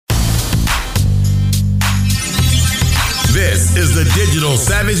This is the Digital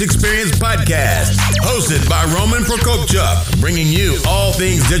Savage Experience Podcast, hosted by Roman Prokopchuk, bringing you all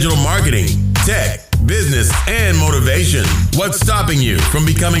things digital marketing, tech, business, and motivation. What's stopping you from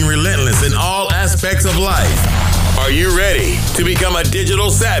becoming relentless in all aspects of life? Are you ready to become a digital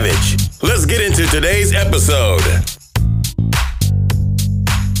savage? Let's get into today's episode.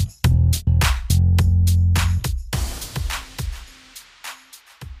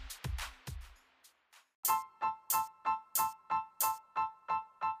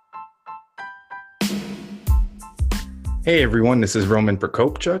 Hey everyone, this is Roman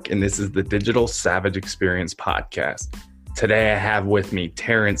Prokopchuk, and this is the Digital Savage Experience Podcast. Today I have with me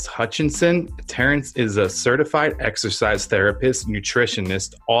Terrence Hutchinson. Terrence is a certified exercise therapist,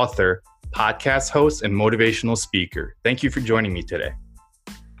 nutritionist, author, podcast host, and motivational speaker. Thank you for joining me today.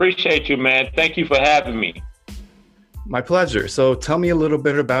 Appreciate you, man. Thank you for having me. My pleasure. So tell me a little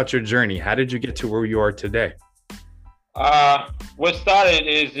bit about your journey. How did you get to where you are today? What started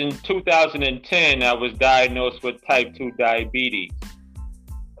is in 2010, I was diagnosed with type 2 diabetes.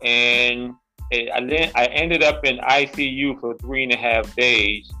 And I ended up in ICU for 3.5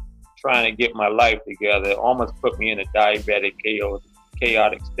 days trying to get my life together. It almost put me in a diabetic,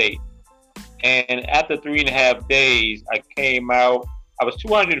 chaotic state. And after 3.5 days, I came out. I was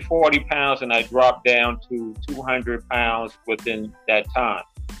 240 pounds and I dropped down to 200 pounds within that time.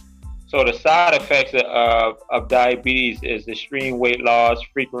 So the side effects of diabetes is extreme weight loss,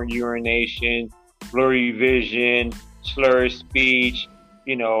 frequent urination, blurry vision, slurred speech,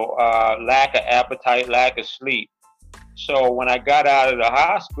 lack of appetite, lack of sleep. So when I got out of the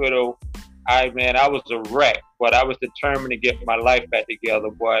hospital, I was a wreck, but I was determined to get my life back together.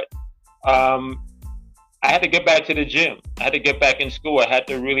 But I had to get back to the gym. I had to get back in school. I had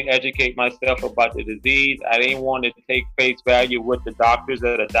to really educate myself about the disease. I didn't want to take face value with the doctors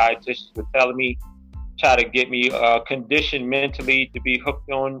that the dietitians were telling me, try to get me conditioned mentally to be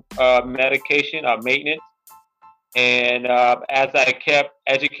hooked on medication or maintenance. And as I kept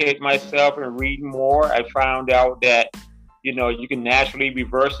educating myself and reading more, I found out that, you can naturally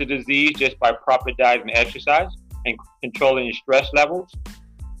reverse the disease just by proper diet and exercise and controlling your stress levels.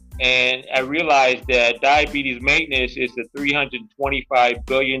 And I realized that diabetes maintenance is a $325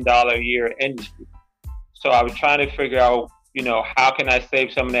 billion a year industry. So I was trying to figure out, how can I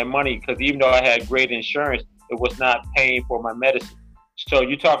save some of that money? Because even though I had great insurance, it was not paying for my medicine. So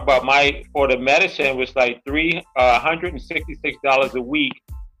you talk about for the medicine was like $166 a week,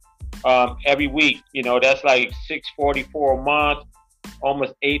 every week. That's like $644 a month,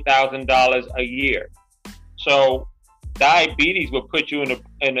 almost $8,000 a year. So diabetes will put you in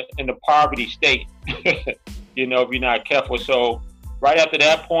a poverty state, if you're not careful. So right after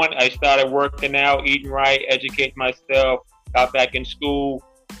that point, I started working out, eating right, educating myself, got back in school,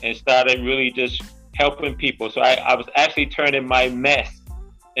 and started really just helping people. So I was actually turning my mess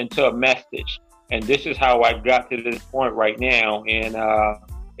into a message. And this is how I got to this point right now. And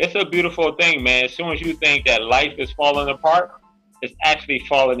it's a beautiful thing, man. As soon as you think that life is falling apart, it's actually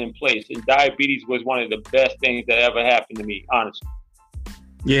falling in place. And diabetes was one of the best things that ever happened to me, honestly.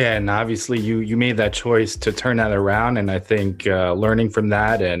 Yeah, and obviously you made that choice to turn that around. And I think learning from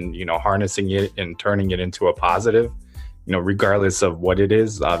that and, harnessing it and turning it into a positive, regardless of what it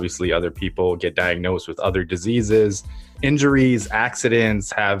is. Obviously, other people get diagnosed with other diseases, injuries,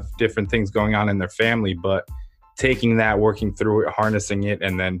 accidents, have different things going on in their family. But taking that, working through it, harnessing it,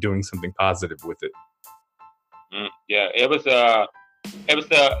 and then doing something positive with it. Yeah, it was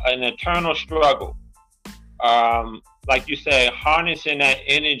an eternal struggle. Like you said, harnessing that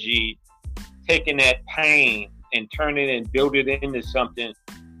energy, taking that pain and turning it and build it into something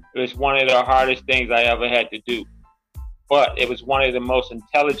was one of the hardest things I ever had to do. But it was one of the most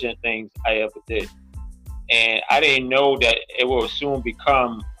intelligent things I ever did. And I didn't know that it will soon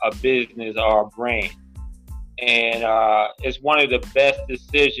become a business or a brand. And it's one of the best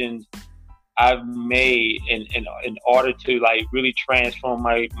decisions I've made in order to really transform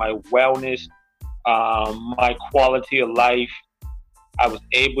my wellness, my quality of life. I was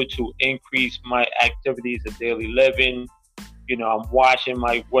able to increase my activities of daily living. I'm watching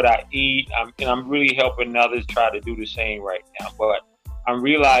what I eat. I'm really helping others try to do the same right now. But I'm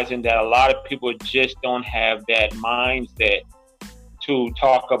realizing that a lot of people just don't have that mindset to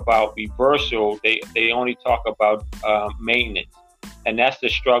talk about reversal. They only talk about maintenance. And that's the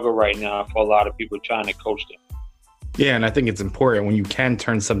struggle right now for a lot of people trying to coach them. Yeah, and I think it's important when you can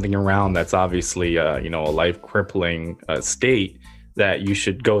turn something around that's obviously, a life-crippling state, that you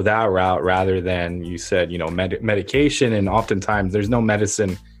should go that route rather than, you said, medication. And oftentimes there's no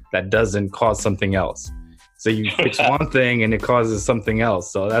medicine that doesn't cause something else. So you fix one thing and it causes something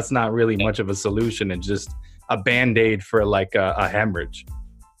else. So that's not really much of a solution. It just a Band-Aid for like a hemorrhage.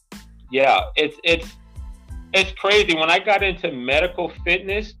 Yeah, it's crazy. When I got into medical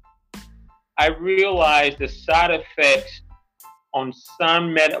fitness, I realized the side effects on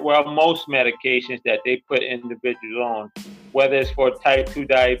most medications that they put individuals on, whether it's for type 2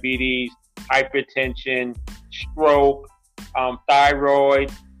 diabetes, hypertension, stroke,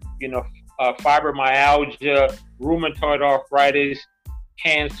 thyroid, fibromyalgia, rheumatoid arthritis,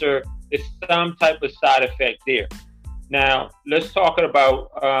 cancer. There's some type of side effect there. Now, let's talk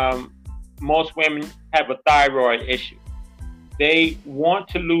about most women have a thyroid issue. They want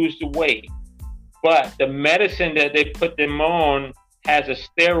to lose the weight, but the medicine that they put them on has a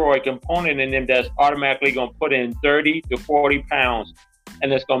steroid component in them that's automatically going to put in 30 to 40 pounds,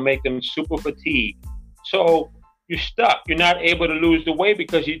 and it's going to make them super fatigued. So you're stuck. You're not able to lose the weight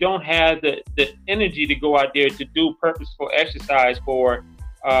because you don't have the energy to go out there to do purposeful exercise for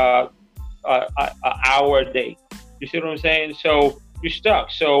an hour a day. You see what I'm saying? So you're stuck.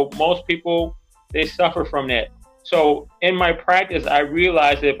 So most people, they suffer from that. So in my practice, I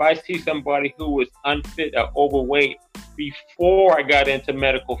realized that if I see somebody who was unfit or overweight before I got into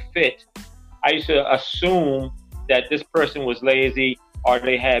medical fit, I used to assume that this person was lazy or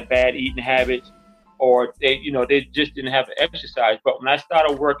they had bad eating habits or they just didn't have the exercise. But when I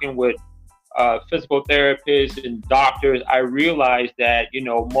started working with physical therapists and doctors, I realized that,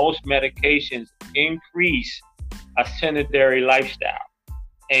 most medications increase a sedentary lifestyle.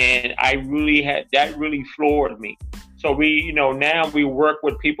 And that really floored me. So now we work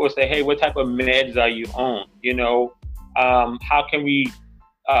with people and say, hey, what type of meds are you on? How can we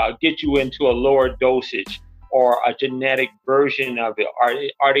get you into a lower dosage or a genetic version of it?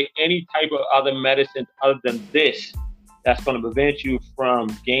 Are there any type of other medicines other than this that's going to prevent you from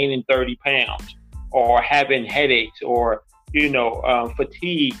gaining 30 pounds or having headaches or,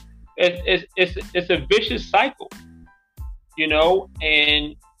 fatigue? It's a vicious cycle,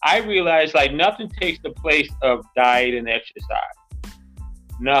 and I realized like nothing takes the place of diet and exercise.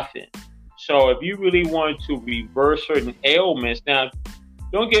 Nothing. So if you really want to reverse certain ailments, now,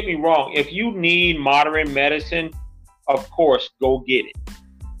 don't get me wrong. If you need modern medicine, of course, go get it.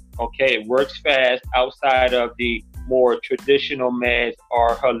 Okay, it works fast outside of the more traditional meds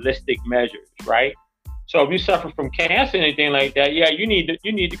or holistic measures, right? So if you suffer from cancer and anything like that, yeah, you need the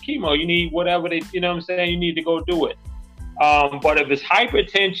chemo, you need whatever they, you need to go do it. But if it's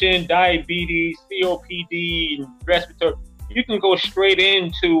hypertension, diabetes, COPD, and respiratory, you can go straight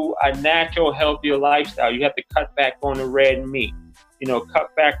into a natural, healthier lifestyle. You have to cut back on the red meat,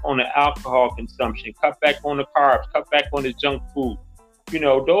 cut back on the alcohol consumption, cut back on the carbs, cut back on the junk food.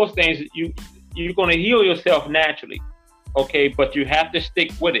 Those things, you're going to heal yourself naturally, okay? But you have to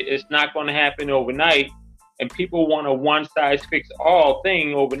stick with it. It's not going to happen overnight. And people want a one-size-fits-all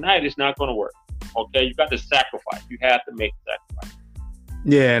thing overnight. It's not going to work. Okay, you got to sacrifice. You have to make a sacrifice.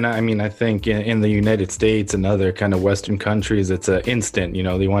 Yeah, and I think in the United States and other kind of Western countries, it's an instant.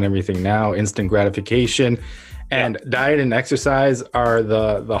 They want everything now, instant gratification. And diet and exercise are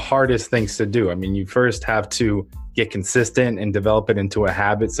the hardest things to do. I mean, you first have to get consistent and develop it into a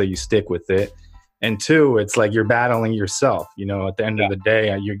habit so you stick with it. And two, it's like you're battling yourself. At the end of the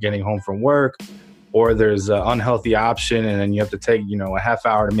day, you're getting home from work, or there's an unhealthy option, and then you have to take, a half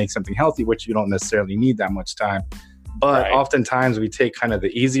hour to make something healthy, which you don't necessarily need that much time. But oftentimes we take kind of the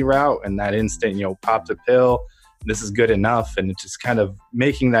easy route, and that instant, pop the pill, this is good enough. And it's just kind of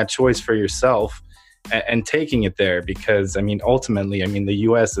making that choice for yourself and taking it there. Because, ultimately, the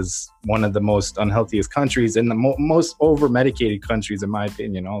U.S. is one of the most unhealthiest countries and the most over-medicated countries, in my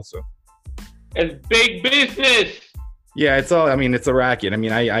opinion, also. It's big business. Yeah, it's a racket.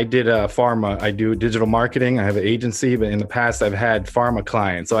 I did pharma. I do digital marketing. I have an agency, but in the past I've had pharma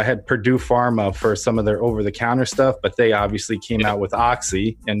clients. So I had Purdue Pharma for some of their over-the-counter stuff, but they obviously came out with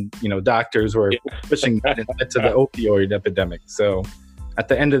Oxy, and doctors were pushing that into the opioid epidemic. So at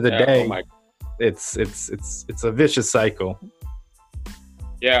the end of the day, it's a vicious cycle.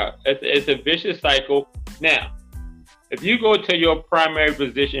 Yeah, it's a vicious cycle. Now, if you go to your primary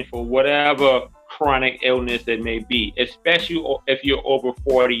physician for whatever chronic illness it may be, especially if you're over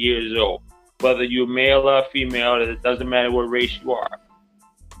 40 years old, whether you're male or female, it doesn't matter what race you are,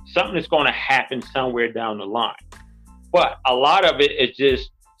 something is going to happen somewhere down the line. But a lot of it is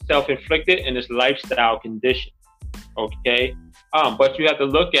just self-inflicted and it's lifestyle condition. Okay. But you have to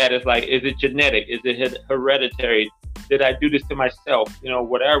look at it like, is it genetic? Is it hereditary? Did I do this to myself?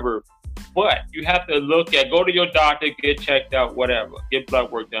 Whatever. But you have to go to your doctor, get checked out, whatever, get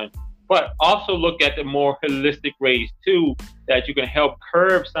blood work done. But also look at the more holistic ways too, that you can help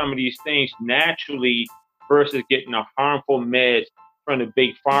curb some of these things naturally versus getting a harmful meds from the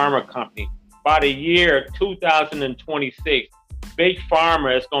big pharma company. by the year 2026, Big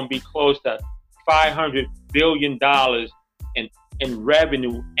Pharma is going to be close to $500 billion in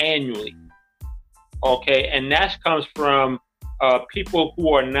revenue annually. Okay, and that comes from people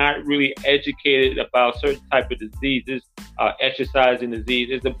who are not really educated about certain type of diseases, exercising disease.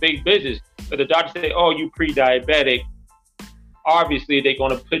 It's a big business. But the doctors say, oh, you pre-diabetic. Obviously, they're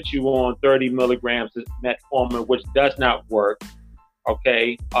going to put you on 30 milligrams of metformin, which does not work,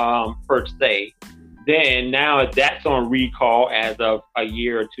 okay, per se. Then now that's on recall as of a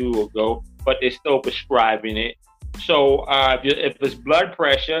year or two ago, but they're still prescribing it. So if it's blood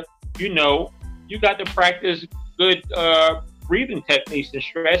pressure, you got to practice good breathing techniques and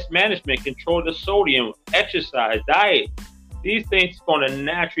stress management, control the sodium, exercise, diet. These things are going to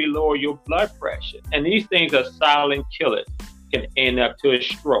naturally lower your blood pressure. And these things are silent killers, can end up to a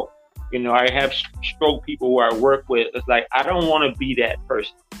stroke. I have stroke people who I work with. It's like, I don't want to be that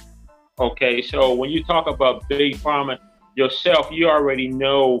person. Okay, so when you talk about Big Pharma yourself, you already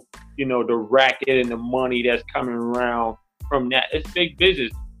know, the racket and the money that's coming around from that. It's big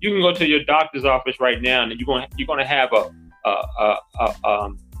business. You can go to your doctor's office right now, and you're gonna have a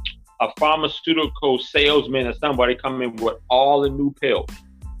pharmaceutical salesman or somebody come in with all the new pills.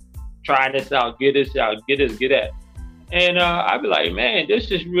 Try this out, get this out, get this, get that. And I'd be like, man, this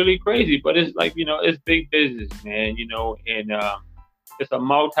is really crazy. But it's like, it's big business, man, and it's a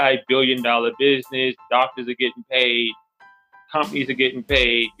multi-billion-dollar business. Doctors are getting paid. Companies are getting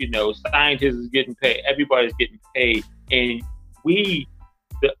paid. Scientists are getting paid. Everybody's getting paid. And we,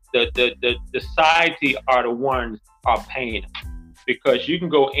 the society, are the ones are paying them. Because you can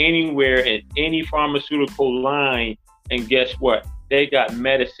go anywhere in any pharmaceutical line, and guess what? They got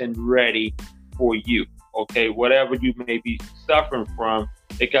medicine ready for you. Okay, whatever you may be suffering from,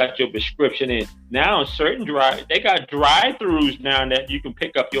 they got your prescription in. Now, they got drive-thrus now that you can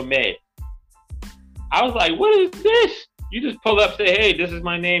pick up your med. I was like, what is this? You just pull up, say, hey, this is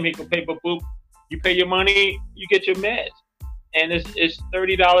my name, here, paper, boop. You pay your money, you get your meds. And it's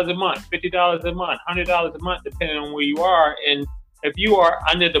 $30 a month, $50 a month, $100 a month, depending on where you are. And if you are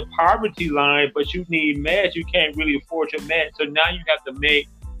under the poverty line, but you need meds, you can't really afford your meds. So now you have to make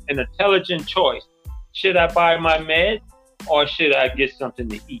an intelligent choice. Should I buy my med, or should I get something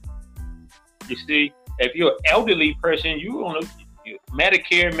to eat? You see, if you're an elderly person,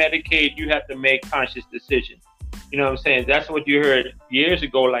 Medicare, Medicaid, you have to make conscious decisions. You know what I'm saying? That's what you heard years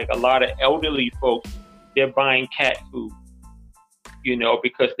ago, like a lot of elderly folks, they're buying cat food,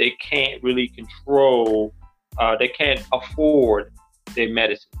 because they can't really control, they can't afford their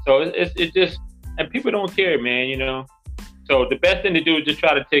medicine. So it's just, and people don't care, man, So the best thing to do is just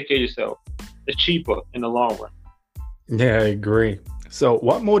try to take care of yourself. It's cheaper in the long run. Yeah, I agree. So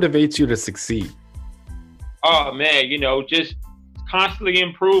what motivates you to succeed? Oh, man, just constantly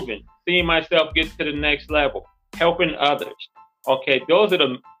improving, seeing myself get to the next level, helping others. Okay, those are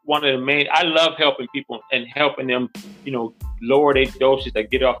one of the main. I love helping people and helping them, lower their doses or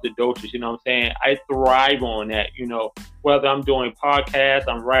get off the doses. You know what I'm saying? I thrive on that, whether I'm doing podcasts,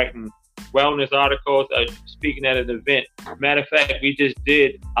 I'm writing wellness articles, speaking at an event. Matter of fact, we just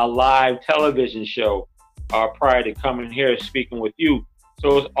did a live television show prior to coming here speaking with you.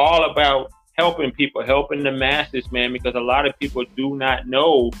 So it's all about helping people, helping the masses, man, because a lot of people do not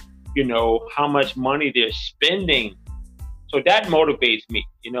know, how much money they're spending. So that motivates me,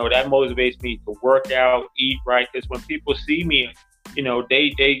 that motivates me to work out, eat right. Because when people see me,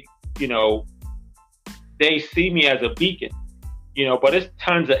 they see me as a beacon. But there's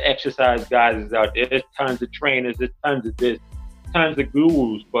tons of exercise guys out there. There's tons of trainers. There's tons of this, tons of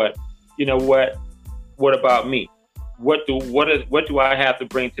gurus. But you know what? What about me? What do I have to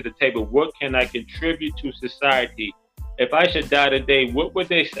bring to the table? What can I contribute to society? If I should die today, what would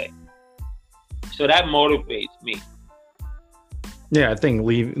they say? So that motivates me. Yeah, I think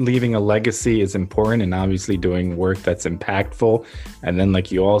leaving a legacy is important, and obviously doing work that's impactful. And then,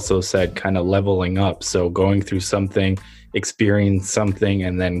 like you also said, kind of leveling up. So going through something, experience something,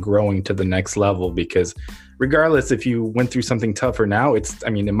 and then growing to the next level. Because regardless if you went through something tougher now,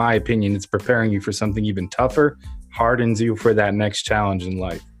 in my opinion, it's preparing you for something even tougher, hardens you for that next challenge in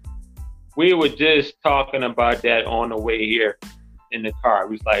life. We were just talking about that on the way here in the car.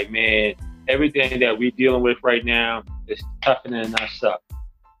 We was like, man, everything that we're dealing with right now is toughening us up.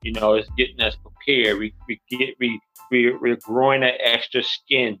 It's getting us prepared. We're growing that extra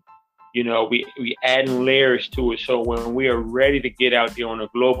skin. We adding layers to it. So when we are ready to get out there on a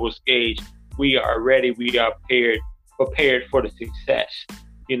global stage, we are ready. We are prepared for the success.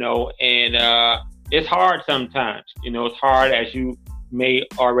 And it's hard sometimes. It's hard, as you may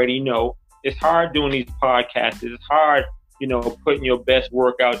already know. It's hard doing these podcasts. It's hard, putting your best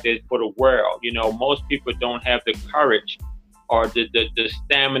work out there for the world. Most people don't have the courage or the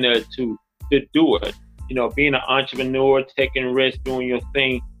stamina to do it. Being an entrepreneur, taking risks, doing your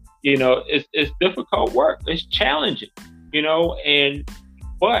thing, it's difficult work. It's challenging,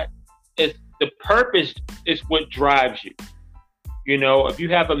 but it's the purpose is what drives you. If you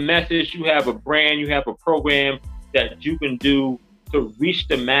have a message, you have a brand, you have a program that you can do to reach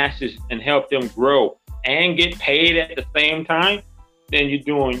the masses and help them grow and get paid at the same time, then you're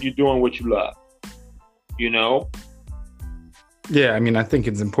doing what you love. Yeah, I mean, I think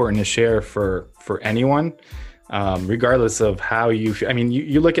it's important to share for anyone, regardless of how you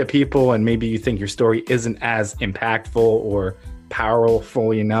look at people and maybe you think your story isn't as impactful or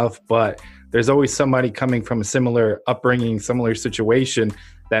powerful enough, but there's always somebody coming from a similar upbringing, similar situation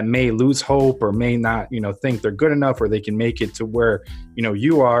that may lose hope or may not, think they're good enough or they can make it to where,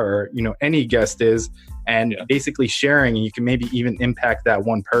 you are or, any guest is, and basically sharing, and you can maybe even impact that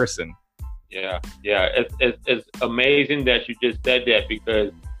one person. Yeah. It's amazing that you just said that,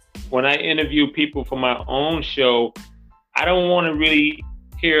 because when I interview people for my own show, I don't want to really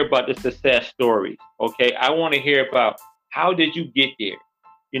hear about the success stories. Okay. I want to hear about how did you get there?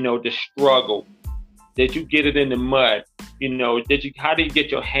 The struggle. Did you get it in the mud? How did you get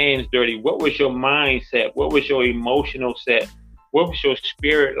your hands dirty? What was your mindset? What was your emotional set? What was your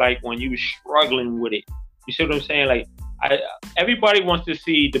spirit like when you were struggling with it? You see what I'm saying? Like, everybody wants to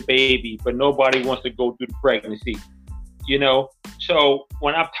see the baby, but nobody wants to go through the pregnancy. So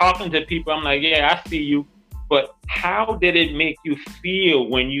when I'm talking to people, I'm like, yeah, I see you, but how did it make you feel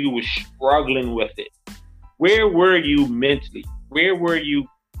when you were struggling with it? Where were you mentally? Where were you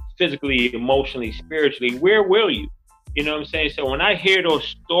physically, emotionally, spiritually? Where were you? You know what I'm saying? So when I hear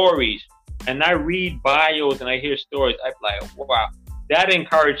those stories and I read bios and I hear stories, I'm like, wow, that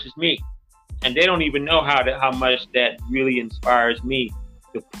encourages me. And they don't even know how much that really inspires me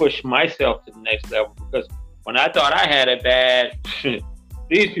to push myself to the next level. Because when I thought I had it bad,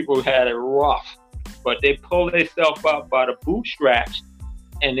 these people had it rough. But they pull themselves up by the bootstraps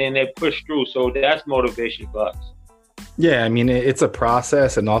and then they push through. So that's motivation for us. Yeah, I mean, it's a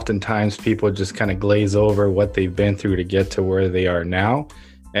process, and oftentimes people just kind of glaze over what they've been through to get to where they are now.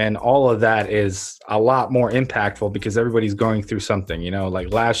 And all of that is a lot more impactful because everybody's going through something.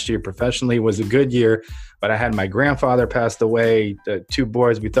 Like last year professionally was a good year, but I had my grandfather passed away. The 2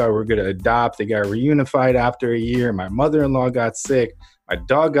 boys we thought we were going to adopt, they got reunified after a year. My mother-in-law got sick. My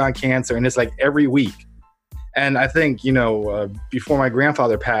dog got cancer. And it's like every week. And I think, before my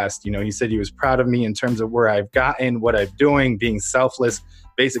grandfather passed, he said he was proud of me in terms of where I've gotten, what I'm doing, being selfless,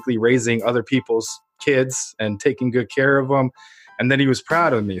 basically raising other people's kids and taking good care of them. And then he was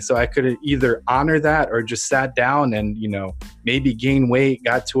proud of me. So I could either honor that or just sat down and, maybe gain weight,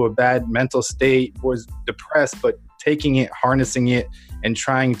 got to a bad mental state, was depressed, but taking it, harnessing it, and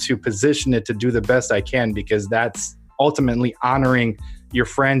trying to position it to do the best I can, because that's ultimately honoring your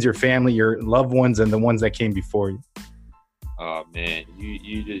friends, your family, your loved ones, and the ones that came before you. Oh man,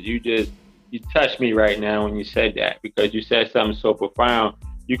 you touched me right now when you said that, because you said something so profound.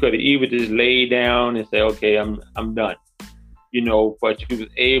 You could have either just laid down and say, okay, I'm done. But you was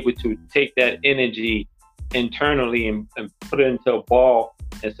able to take that energy internally and put it into a ball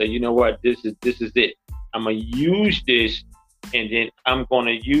and say, you know what, this is it. I'm gonna use this, and then I'm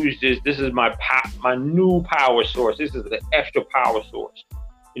gonna use this. This is my new power source. This is the extra power source.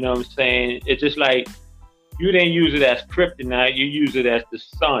 You know what I'm saying? It's just like you didn't use it as kryptonite. You use it as the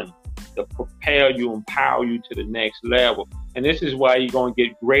sun to propel you, empower you to the next level. And this is why you're gonna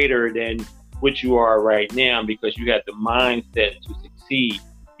get greater than what you are right now, because you have the mindset to succeed.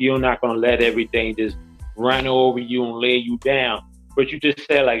 You're not gonna let everything just run over you and lay you down. But you just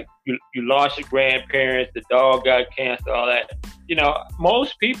said, like, you lost your grandparents, the dog got cancer, all that.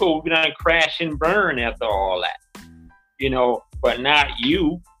 Most people would not crash and burn after all that. But not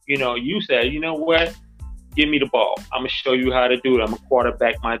you. You said, you know what? Give me the ball. I'm going to show you how to do it. I'm going to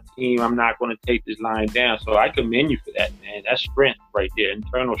quarterback my team. I'm not going to take this line down. So I commend you for that, man. That's strength right there,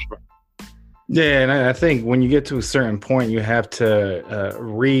 internal strength. Yeah, and I think when you get to a certain point, you have to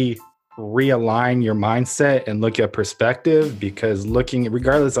realign your mindset and look at perspective, because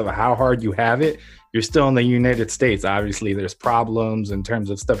regardless of how hard you have it, you're still in the United States. Obviously, there's problems in terms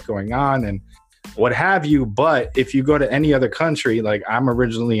of stuff going on and what have you. But if you go to any other country, like I'm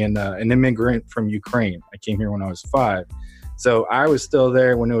originally an immigrant from Ukraine. I came here when I was 5. So I was still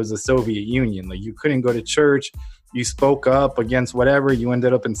there when it was the Soviet Union. Like, you couldn't go to church. You spoke up against whatever. You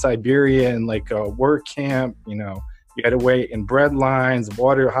ended up in Siberia in like a work camp, You had to wait in bread lines.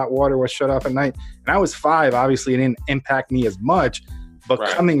 Hot water was shut off at night. And I was 5. Obviously, it didn't impact me as much. But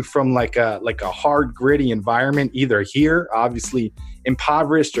coming from like a hard, gritty environment, either here, obviously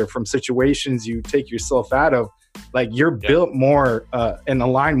impoverished, or from situations you take yourself out of, like you're built more and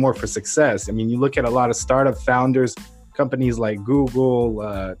aligned more for success. I mean, you look at a lot of startup founders, companies like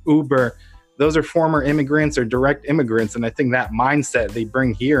Google, Uber, those are former immigrants or direct immigrants. And I think that mindset they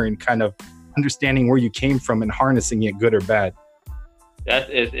bring here and kind of understanding where you came from and harnessing it, good or bad.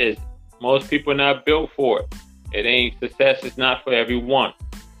 That is most people are not built for it. It ain't, success is not for everyone.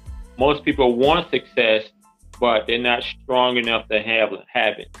 Most people want success, but they're not strong enough to have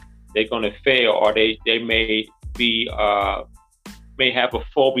it. They're going to fail, or they may have a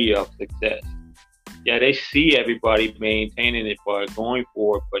phobia of success. Yeah, they see everybody maintaining it, but going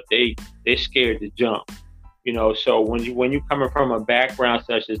for it, but they're scared to jump. You know, so when you coming from a background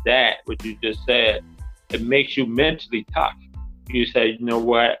such as that, what you just said, it makes you mentally tough. You say, you know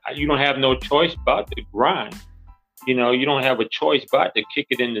what, you don't have no choice but to grind. You know, you don't have a choice but to kick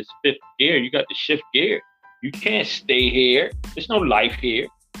it in this fifth gear. You got to shift gear. You can't stay here. There's no life here,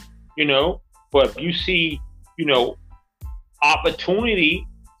 you know. But you see, you know, opportunity.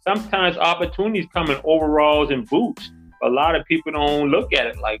 Sometimes opportunities come in overalls and boots. A lot of people don't look at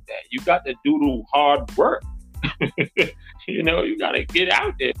it like that. You got to do the hard work. You know, you got to get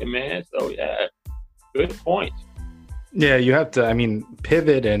out there, man. So, yeah, good point. Yeah, you have to, I mean,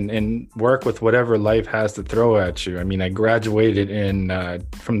 pivot and work with whatever life has to throw at you. I mean, I graduated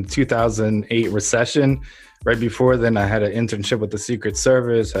from the 2008 recession. Right before then, I had an internship with the Secret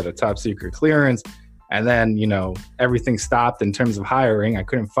Service, had a top secret clearance. And then, you know, everything stopped in terms of hiring. I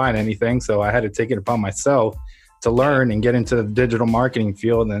couldn't find anything. So I had to take it upon myself to learn and get into the digital marketing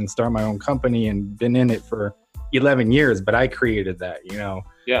field and start my own company, and been in it for 11 years. But I created that, you know.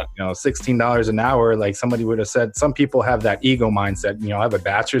 Yeah. You know, $16 an hour, like somebody would have said, some people have that ego mindset, you know, I have a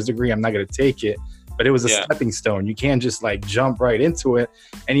bachelor's degree, I'm not going to take it. But it was a stepping stone. You can't just like jump right into it.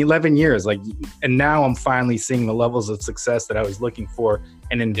 And 11 years, like, and now I'm finally seeing the levels of success that I was looking for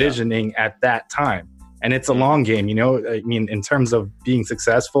and envisioning at that time. And it's a long game, you know, I mean, in terms of being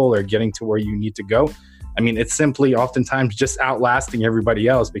successful or getting to where you need to go. I mean, it's simply oftentimes just outlasting everybody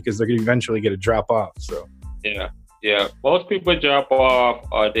else, because they're going to eventually get a drop off. So, yeah. Most people drop off,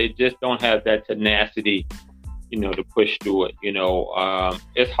 or they just don't have that tenacity, you know, to push through it. You know,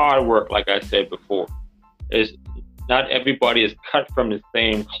 it's hard work, like I said before. It's not everybody is cut from the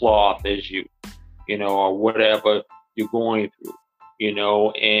same cloth as you, you know, or whatever you're going through, you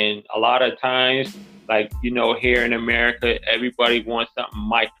know. And a lot of times, like, you know, here in America, everybody wants something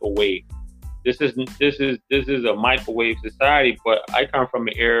microwave. This is a microwave society, but I come from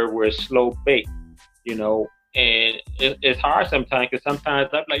an era where it's slow bake, you know. And it's hard sometimes, because sometimes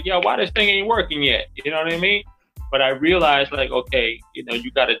I'm like, yo, why this thing ain't working yet? You know what I mean? But I realized, like, okay, you know, you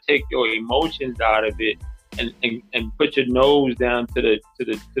got to take your emotions out of it and put your nose down to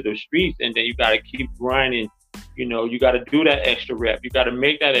the streets, and then you got to keep grinding. You know, you got to do that extra rep. You got to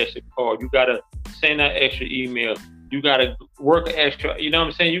make that extra call. You got to send that extra email. You got to work extra. You know what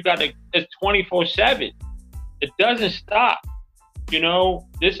I'm saying? You got to. It's 24/7. It doesn't stop. You know,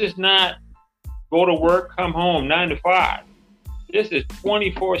 this is not go to work, come home, 9 to 5. This is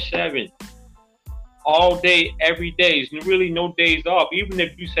 24/7. All day, every day. There's really no days off. Even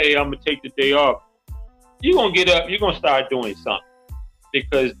if you say, I'm going to take the day off, you're going to get up, you're going to start doing something,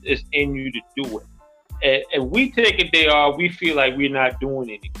 because it's in you to do it. And we take a day off, we feel like we're not doing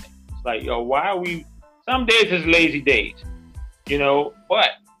anything. It's like, yo, why are we, some days is lazy days, you know, but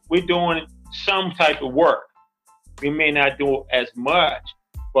we're doing some type of work. We may not do as much,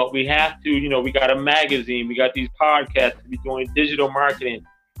 but we have to, you know, we got a magazine, we got these podcasts, we're doing digital marketing,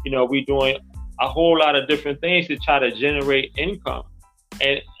 you know, we're doing a whole lot of different things to try to generate income.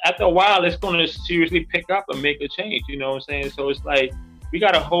 And after a while, it's going to seriously pick up and make a change, you know what I'm saying? So it's like, we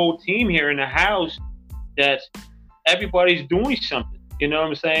got a whole team here in the house that everybody's doing something, you know what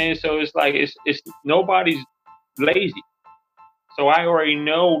I'm saying? So it's like, it's nobody's lazy. So I already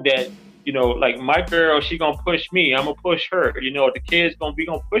know that, you know, like my girl, she gonna push me, I'm gonna push her. You know, the kids we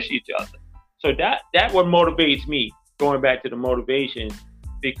gonna push each other. So that what motivates me, going back to the motivation,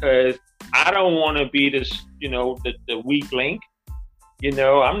 because I don't want to be this, you know, the weak link. You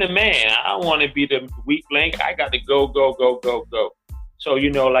know, I'm the man. I don't want to be the weak link. I got to go. So,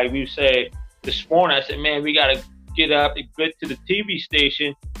 you know, like we said this morning, I said, man, we got to get up and get to the TV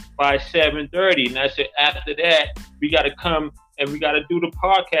station by 7:30. And I said, after that, we got to come and we got to do the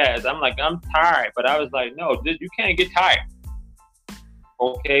podcast. I'm like, I'm tired. But I was like, no, you can't get tired.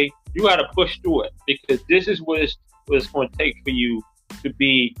 Okay? You got to push through it, because this is what it's going to take for you to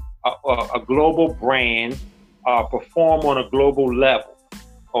be a global brand, perform on a global level.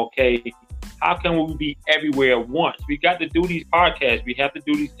 Okay? how can we be everywhere at once? We got to do these podcasts. We have to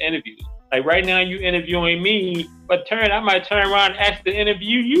do these interviews. Like right now, you interviewing me, but I might turn around and ask to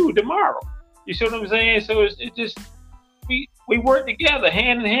interview you tomorrow. You see what I'm saying? So it's just, we work together,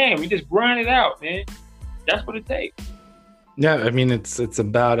 hand in hand. We just grind it out, man. That's what it takes. Yeah, I mean, it's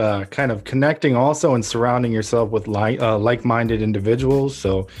about kind of connecting also and surrounding yourself with like-minded individuals.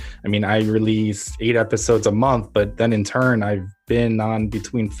 So, I mean, I release 8 episodes a month, but then in turn, I've been on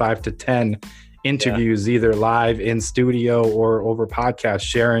between 5 to 10 interviews, either live in studio or over podcast,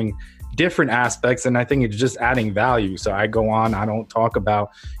 sharing different aspects. And I think it's just adding value. So I go on, I don't talk about,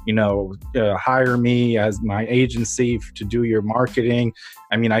 hire me as my agency to do your marketing.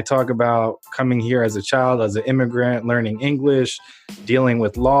 I mean, I talk about coming here as a child, as an immigrant, learning English, dealing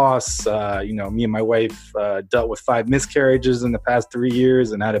with loss. Me and my wife dealt with 5 miscarriages in the past 3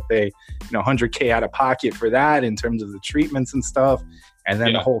 years and had to pay, $100K out of pocket for that in terms of the treatments and stuff. And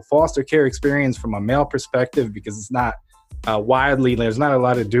then the whole foster care experience from a male perspective, because it's not there's not a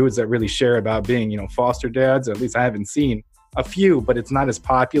lot of dudes that really share about being, foster dads. At least I haven't seen a few, but it's not as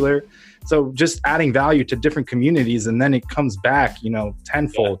popular. So just adding value to different communities, and then it comes back,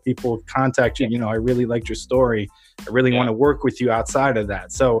 tenfold. Yeah. People contact you, I really liked your story. I really want to work with you outside of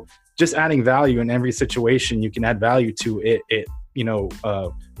that. So just adding value in every situation you can add value to, it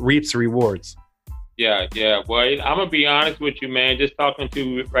reaps rewards. Yeah. Well, I'm going to be honest with you, man. Just talking to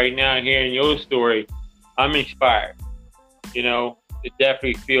you right now and hearing your story, I'm inspired. It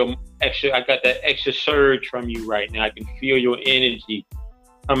definitely feel extra. I got that extra surge from you right now. I can feel your energy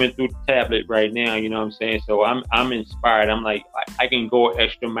coming through the tablet right now. You know what I'm saying? So I'm inspired. I'm like, I can go an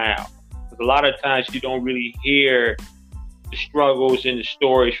extra mile. Because a lot of times you don't really hear the struggles and the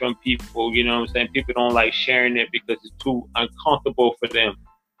stories from people. You know what I'm saying? People don't like sharing it because it's too uncomfortable for them.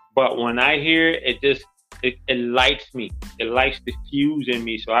 But when I hear it, it lights me. It lights the fuse in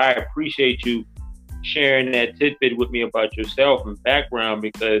me. So I appreciate you sharing that tidbit with me about yourself and background,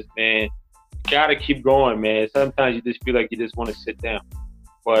 because, man, you gotta keep going, man. Sometimes you just feel like you just want to sit down,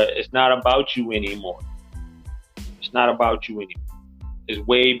 but it's not about you anymore. It's not about you anymore. It's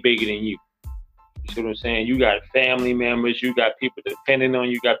way bigger than you. You see what I'm saying? You got family members, you got people depending on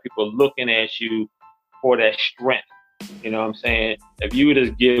you, you got people looking at you for that strength. You know what I'm saying? If you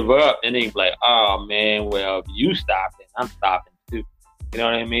just give up, and they be like, oh man, well, if you stop, then I'm stopping too. You know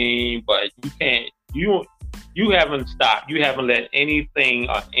what I mean? But you can't. You haven't stopped. You haven't let anything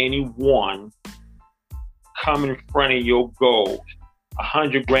or anyone come in front of your goals.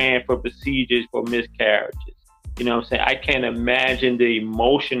 $100,000 for procedures for miscarriages. You know what I'm saying? I can't imagine the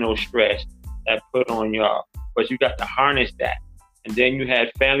emotional stress that put on y'all. But you got to harness that. And then you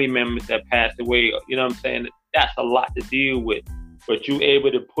had family members that passed away. You know what I'm saying? That's a lot to deal with. But you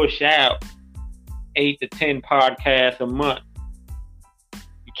able to push out 8 to 10 podcasts a month.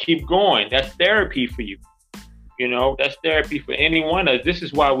 Keep going. That's therapy for you. That's therapy for any one of us. This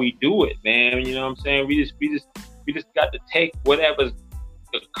is why we do it, man. You know what I'm saying? We just got to take whatever's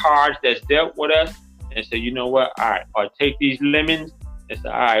the cards that's dealt with us and say, you know what? All right, I'll take these lemons and say,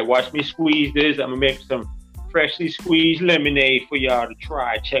 all right, watch me squeeze this. I'm gonna make some freshly squeezed lemonade for y'all to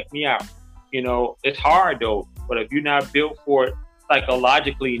try. Check me out. It's hard though, but if you're not built for it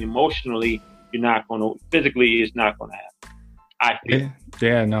psychologically and emotionally, physically, it's not gonna happen. I feel.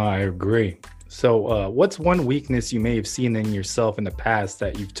 Yeah, no, I agree. So what's one weakness you may have seen in yourself in the past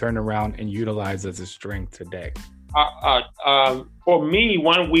that you've turned around and utilized as a strength today? For me,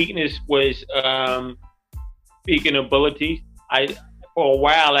 one weakness was speaking ability. For a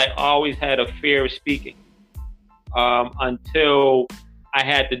while, I always had a fear of speaking until I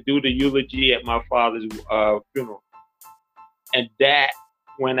had to do the eulogy at my father's funeral. And that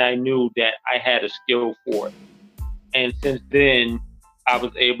when I knew that I had a skill for it. And since then, I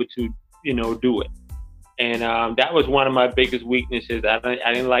was able to, do it. And that was one of my biggest weaknesses. I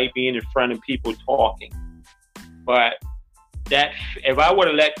didn't like being in front of people talking. But if I would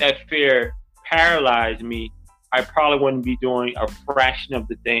have let that fear paralyze me, I probably wouldn't be doing a fraction of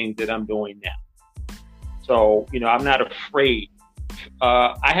the things that I'm doing now. So, I'm not afraid.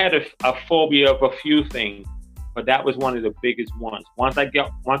 I had a phobia of a few things, but that was one of the biggest ones. Once I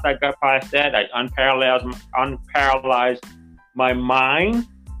got past that, I unparalyzed my mind.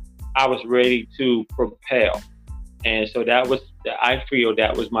 I was ready to propel. And so I feel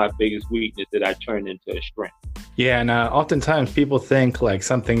that was my biggest weakness that I turned into a strength. Yeah, and oftentimes people think like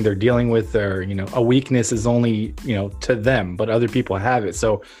something they're dealing with or, a weakness is only, to them, but other people have it.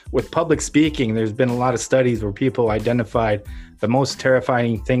 So with public speaking, there's been a lot of studies where people identified the most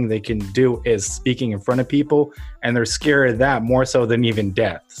terrifying thing they can do is speaking in front of people, and they're scared of that more so than even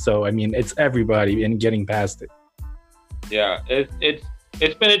death. So, I mean, it's everybody and getting past it. Yeah,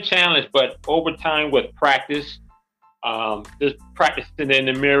 it's been a challenge, but over time with practice, just practicing in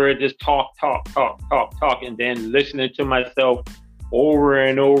the mirror, just talk, and then listening to myself over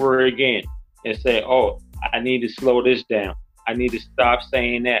and over again and say, oh, I need to slow this down. I need to stop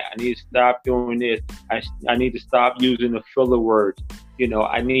saying that. I need to stop doing this. I need to stop using the filler words. You know,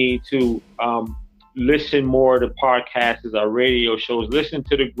 I need to listen more to podcasts or radio shows, listen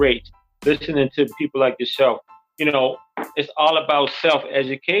to the greats, listening to people like yourself. You know, it's all about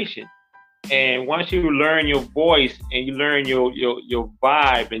self-education. And once you learn your voice and you learn your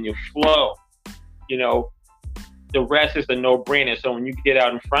vibe and your flow, you know, the rest is a no-brainer. So when you get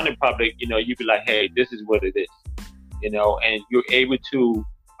out in front of public, you know, you be like, hey, this is what it is, you know, and you're able to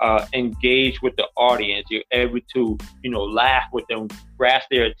engage with the audience. You're able to, you know, laugh with them, grasp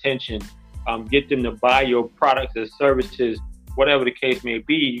their attention, get them to buy your products and services, whatever the case may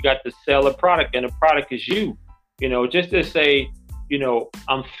be. You got to sell a product, and the product is you. You know, just to say, you know,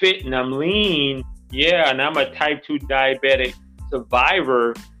 I'm fit and I'm lean, yeah, and I'm a type 2 diabetic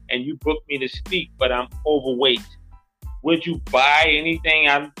survivor, and you booked me to speak, but I'm overweight. Would you buy anything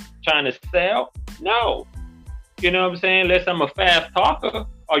I'm trying to sell? No. You know what I'm saying? Unless I'm a fast talker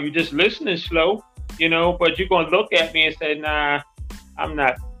or you just listening slow, you know, but you're going to look at me and say, nah, I'm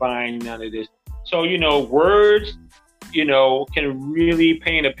not buying none of this. So, you know, words, you know, can really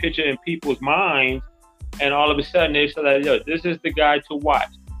paint a picture in people's minds. And all of a sudden they say, like, yo, this is the guy to watch.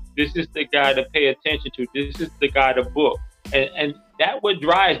 This is the guy to pay attention to. This is the guy to book. And that what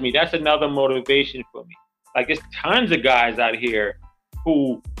drives me. That's another motivation for me. Like, there's tons of guys out here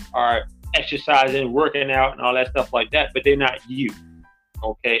who are exercising, working out, and all that stuff like that, but they're not you.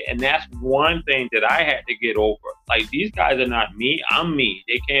 Okay, and that's one thing that I had to get over. Like, these guys are not me. I'm me.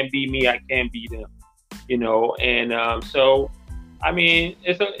 They can't be me. I can't be them. You know, and so, I mean,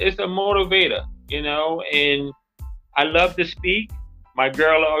 it's a motivator. You know, and I love to speak. My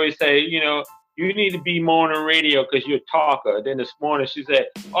girl always say, you know, you need to be more on radio because you're a talker. Then this morning she said,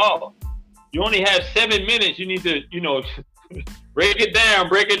 oh, you only have 7 minutes. You need to, you know, break it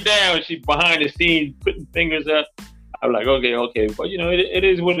down. She's behind the scenes putting fingers up. I'm like, okay. But, you know, it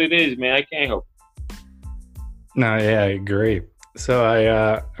is what it is, man. I can't help it. No, yeah, I agree. So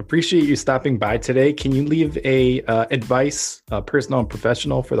I appreciate you stopping by today. Can you leave a advice, personal and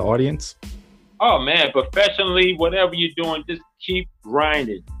professional, for the audience? Oh, man, professionally, whatever you're doing, just keep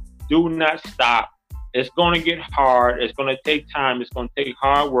grinding. Do not stop. It's going to get hard. It's going to take time. It's going to take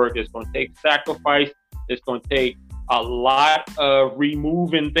hard work. It's going to take sacrifice. It's going to take a lot of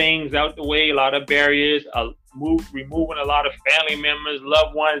removing things out the way, a lot of barriers, removing a lot of family members,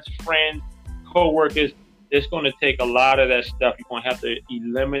 loved ones, friends, co-workers. It's going to take a lot of that stuff. You're going to have to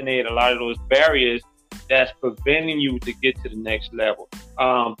eliminate a lot of those barriers that's preventing you to get to the next level,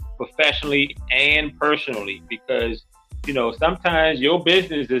 professionally and personally, because, you know, sometimes your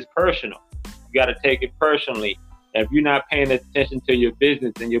business is personal. You got to take it personally. And if you're not paying attention to your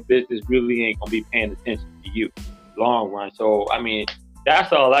business, then your business really ain't going to be paying attention to you long run. So, I mean,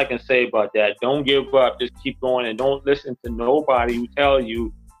 that's all I can say about that. Don't give up. Just keep going, and don't listen to nobody who tells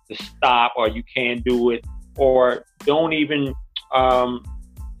you to stop or you can't do it, or don't even,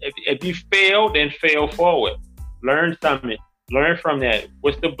 if you fail, then fail forward. Learn something. Learn from that.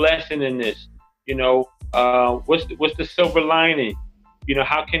 What's the blessing in this? You know, what's the silver lining? You know,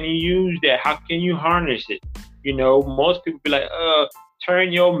 how can you use that? How can you harness it? You know, most people be like,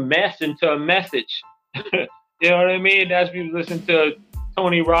 turn your mess into a message. You know what I mean? That's we listened to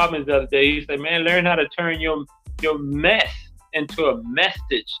Tony Robbins the other day. He said, man, learn how to turn your mess into a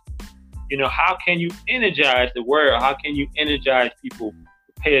message. You know, how can you energize the world? How can you energize people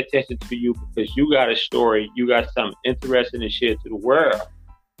to pay attention to you? Because you got a story, you got something interesting to share to the world.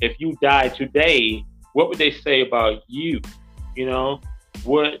 If you die today, what would they say about you? You know,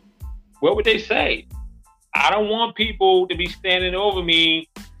 what would they say? I don't want people to be standing over me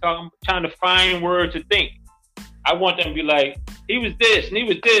trying to find words to think. I want them to be like, he was this and he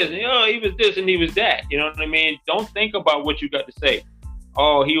was this, and he was this and he was that. You know what I mean? Don't think about what you got to say.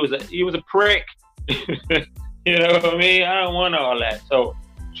 Oh, he was a prick. You know what I mean? I don't want all that. So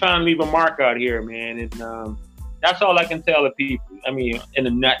trying to leave a mark out here, man. And that's all I can tell the people. I mean, in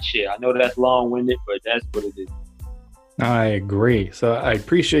a nutshell. I know that's long-winded, but that's what it is. I agree. So I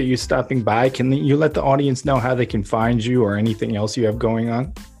appreciate you stopping by. Can you let the audience know how they can find you or anything else you have going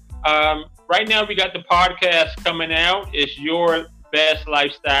on? Right now, we got the podcast coming out. It's Your Best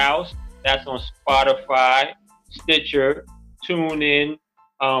Lifestyles. That's on Spotify, Stitcher, TuneIn,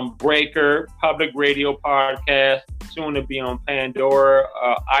 Breaker, Public Radio Podcast, soon to be on Pandora,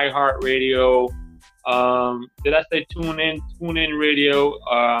 iHeartRadio. Did I say TuneIn Radio?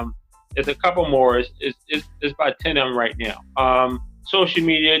 There's a couple more. It's about 10 of them right now. social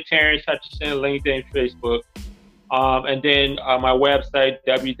media, Terrence Hutchinson, LinkedIn, Facebook. And then my website,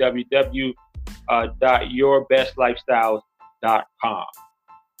 www.yourbestlifestyles.com.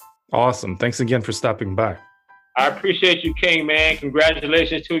 Awesome. Thanks again for stopping by. I appreciate you, King, man.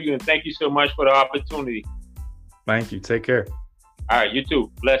 Congratulations to you, and thank you so much for the opportunity. Thank you. Take care. All right, you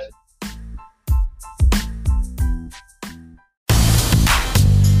too. Blessings.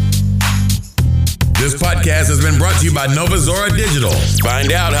 This podcast has been brought to you by Nova Zora Digital.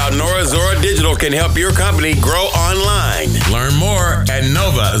 Find out how Nova Zora Digital can help your company grow online. Learn more at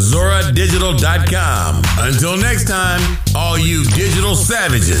novazoradigital.com. Until next time, all you digital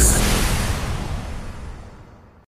savages.